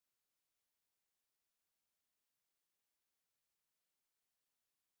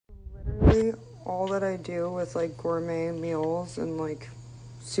Literally all that I do with like gourmet meals and like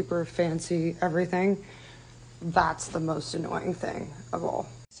super fancy everything, that's the most annoying thing of all.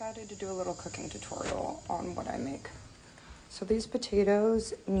 Decided to do a little cooking tutorial on what I make. So these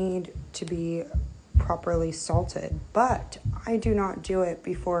potatoes need to be properly salted, but I do not do it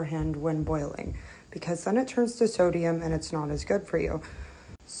beforehand when boiling because then it turns to sodium and it's not as good for you.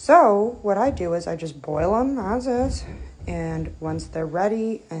 So what I do is I just boil them as is, and once they're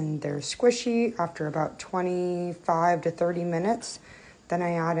ready and they're squishy after about 25 to 30 minutes, then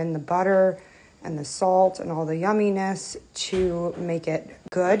I add in the butter and the salt and all the yumminess to make it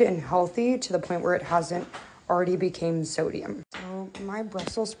good and healthy to the point where it hasn't already became sodium. So my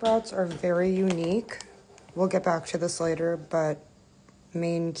Brussels sprouts are very unique. We'll get back to this later, but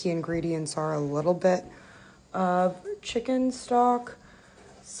main key ingredients are a little bit of chicken stock,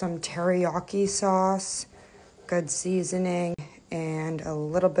 some teriyaki sauce, good seasoning, and a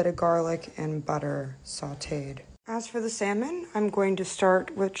little bit of garlic and butter sauteed. As for the salmon, I'm going to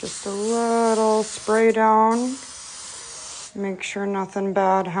start with just a little spray down. Make sure nothing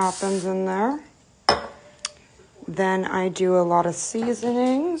bad happens in there. Then I do a lot of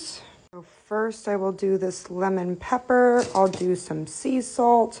seasonings. So first I will do this lemon pepper. I'll do some sea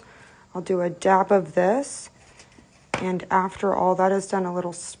salt. I'll do a dab of this. And after all that is done, a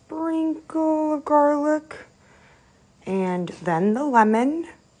little sprinkle of garlic. And then the lemon.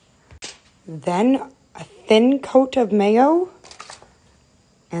 Then a thin coat of mayo.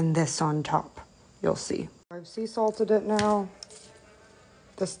 And this on top. You'll see. I've sea salted it now.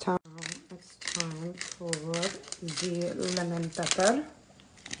 This time it's time for the lemon pepper.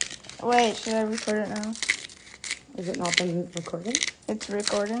 Wait, should I record it now? Is it not been recording? It's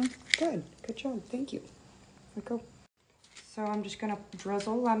recording. Good. Good job. Thank you. Racco. So I'm just going to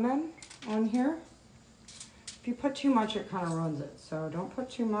drizzle lemon on here. If you put too much, it kind of ruins it. So don't put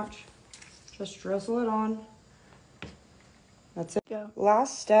too much. Just drizzle it on. That's it. Go.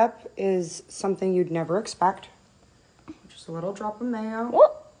 Last step is something you'd never expect. Just a little drop of mayo.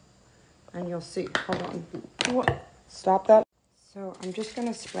 What? And you'll see. Hold on. What? Stop that. So I'm just going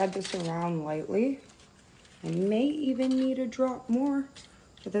to spread this around lightly. I may even need a drop more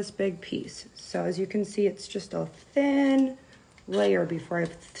for this big piece. So as you can see, it's just a thin layer before I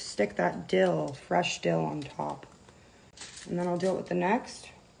stick that dill, fresh dill on top. And then I'll do it with the next.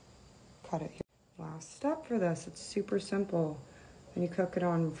 Cut it here. Last step for this, it's super simple. And you cook it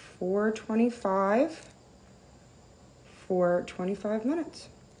on 425 for 25 minutes.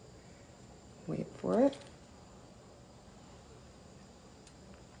 Wait for it.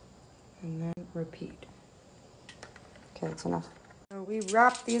 And then repeat. Okay, that's enough. So we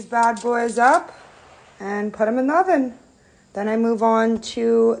wrap these bad boys up and put them in the oven. Then I move on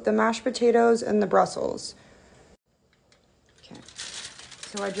to the mashed potatoes and the Brussels. Okay,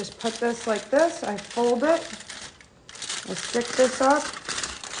 so I just put this like this. I fold it. I stick this up.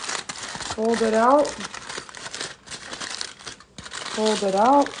 Fold it out. Fold it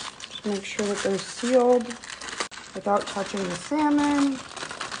out. Just make sure that they're sealed without touching the salmon.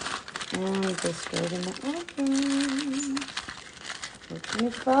 And go straight in the oven.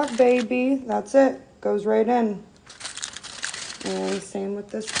 425, baby. That's it. Goes right in. And same with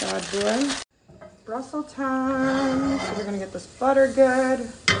this bad boy. Brussels time. So we're going to get this butter good.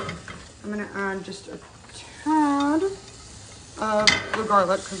 I'm going to add just a tad of the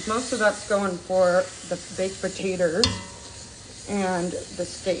garlic because most of that's going for the baked potatoes and the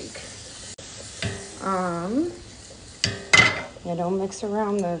steak. Yeah, don't mix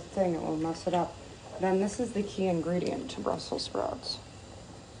around the thing, it will mess it up. Then this is the key ingredient to Brussels sprouts.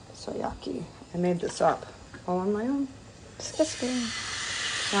 So yucky. I made this up all on my own. Disgusting.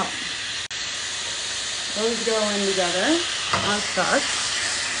 Now, those go in together as such.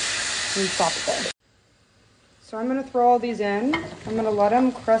 And stop it there. So I'm going to throw all these in. I'm going to let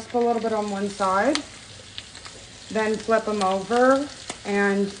them crisp a little bit on one side. Then flip them over.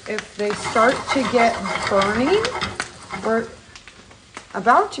 And if they start to get burning, or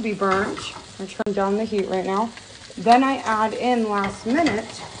about to be burnt, I'm turning down the heat right now, then I add in last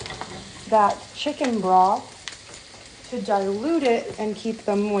minute that chicken broth to dilute it and keep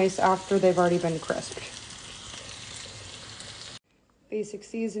them moist after they've already been crisped. Basic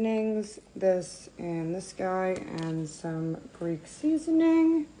seasonings, this and this guy, and some Greek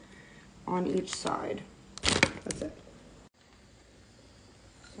seasoning on each side. That's it.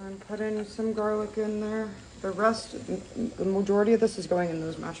 So I'm putting some garlic in there. The rest, the majority of this is going in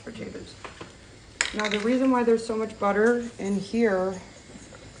those mashed potatoes. Now the reason why there's so much butter in here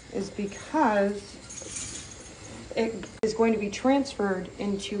is because it is going to be transferred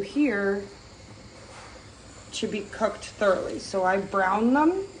into here to be cooked thoroughly. So I brown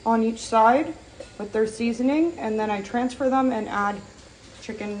them on each side with their seasoning, and then I transfer them and add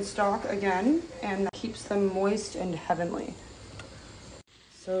chicken stock again, and that keeps them moist and heavenly.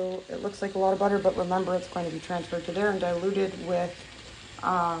 So it looks like a lot of butter, but remember it's going to be transferred to there and diluted with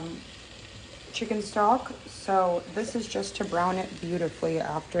chicken stock. So this is just to brown it beautifully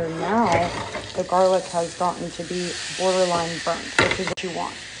after now the garlic has gotten to be borderline burnt, which is what you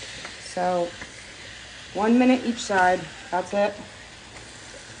want. So 1 minute each side, that's it.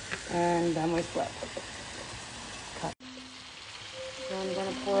 And then we flip. Okay. So I'm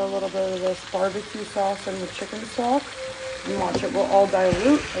gonna pour a little bit of this barbecue sauce in the chicken stock. And watch, it will all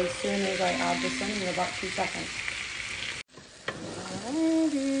dilute as soon as I add this in about 2 seconds.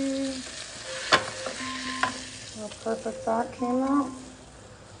 Alrighty. How perfect that came out.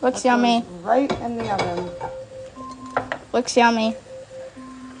 Looks That yummy. goes right in the oven. Looks yummy.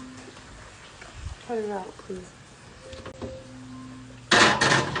 Cut it out, please.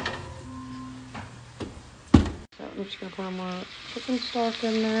 So I'm just gonna pour more chicken stock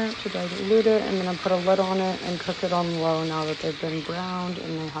in there to dilute it, and then I'll put a lid on it and cook it on low now that they've been browned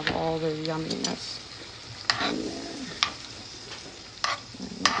and they have all their yumminess in there.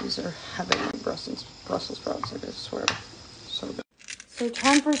 And these are heavenly Brussels sprouts, I swear. So good. So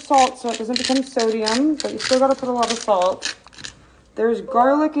time for salt so it doesn't become sodium, but you still gotta put a lot of salt. There's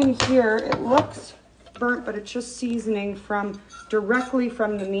garlic in here. It looks burnt, but it's just seasoning directly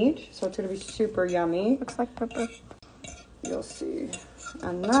from the meat, so it's gonna be super yummy. Looks like pepper. You'll see.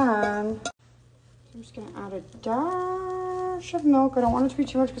 And then I'm just gonna add a dash of milk. I don't want it to be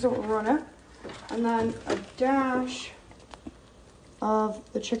too much because it will ruin it. And then a dash of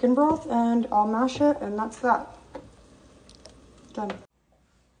the chicken broth, and I'll mash it, and that's that. Done.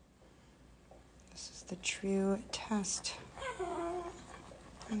 This is the true test.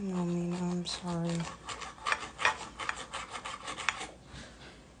 No, Mina, I'm sorry.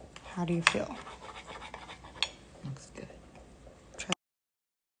 How do you feel? Looks good.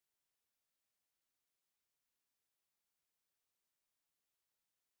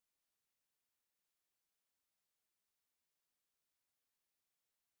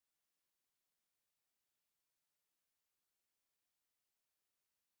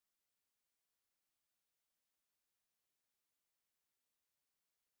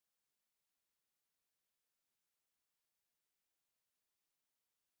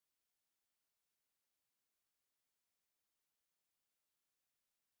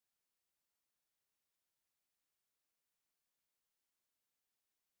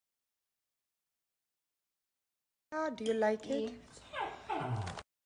 Do you like it?